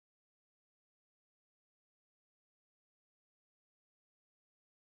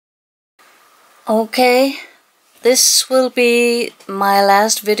Okay, this will be my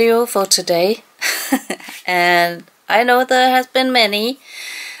last video for today. And I know there has been many,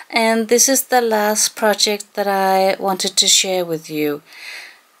 and this is the last project that I wanted to share with you.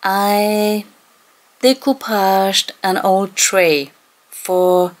 I decoupaged an old tray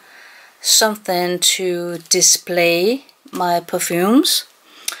for something to display my perfumes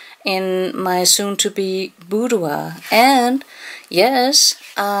in my soon-to-be boudoir. And yes,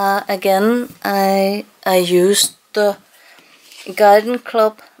 again I used the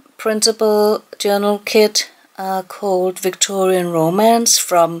Klub printable journal kit called Victorian Romance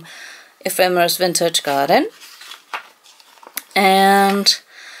from Ephemeras Vintage Garden, and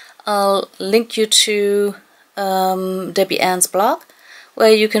I'll link you to Debbie Ann's blog,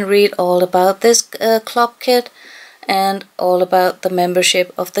 where you can read all about this club kit and all about the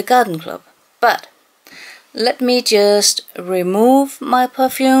membership of the garden club. But let me just remove my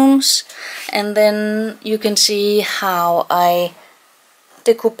perfumes, and then you can see how I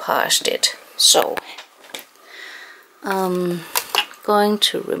decoupaged it. So I'm going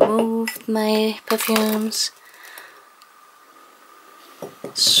to remove my perfumes.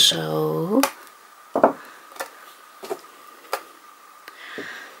 So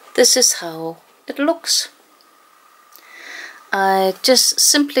this is how it looks. I just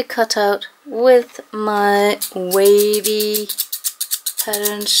simply cut out with my wavy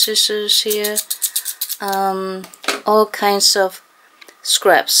pattern scissors here all kinds of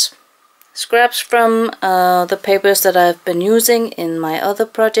scraps from the papers that I've been using in my other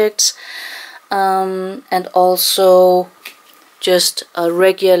projects, and also just a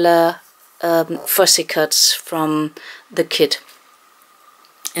regular fussy cuts from the kit.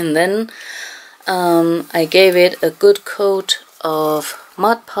 And then I gave it a good coat of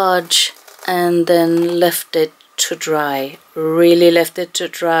Mod Podge and then left it to dry. Really left it to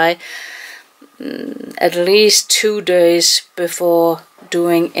dry at least 2 days before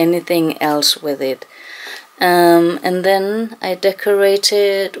doing anything else with it. And then I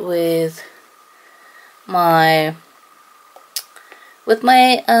decorated with my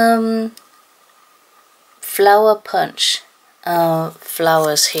flower punch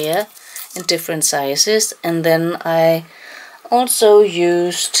flowers here in different sizes, and then I also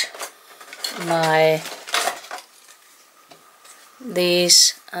used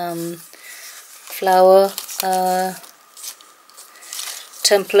these flower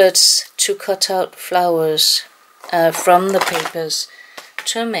templates to cut out flowers from the papers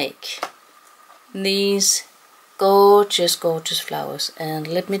to make these gorgeous flowers. And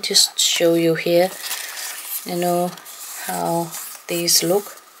let me just show you here, you know, how these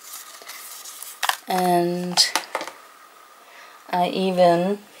look. And I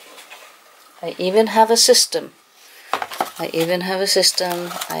even have a system.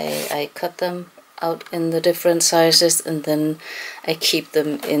 I cut them out in the different sizes, and then I keep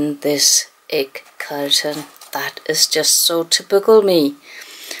them in this egg carton. That is just so typical me.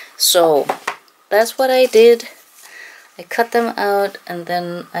 So that's what I did. I cut them out, and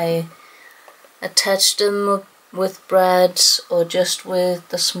then I attached them with brads or just with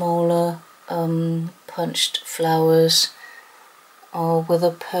the smaller punched flowers, or with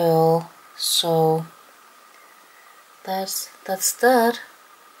a pearl. So that's that.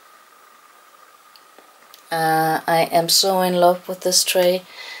 I am so in love with this tray.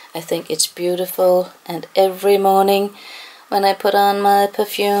 I think it's beautiful, and every morning when I put on my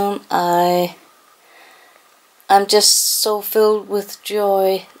perfume, I'm just so filled with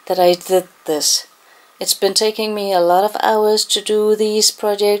joy that I did this. It's been taking me a lot of hours to do these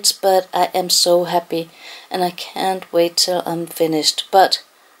projects, but I am so happy, and I can't wait till I'm finished. But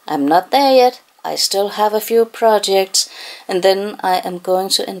I'm not there yet. I still have a few projects, and then I am going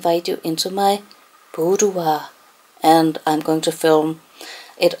to invite you into my boudoir, and I'm going to film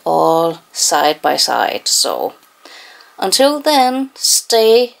it all side by side. So until then,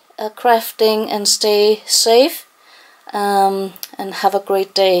 stay crafting and stay safe, and have a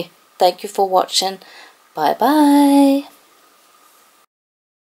great day. Thank you for watching. Bye bye.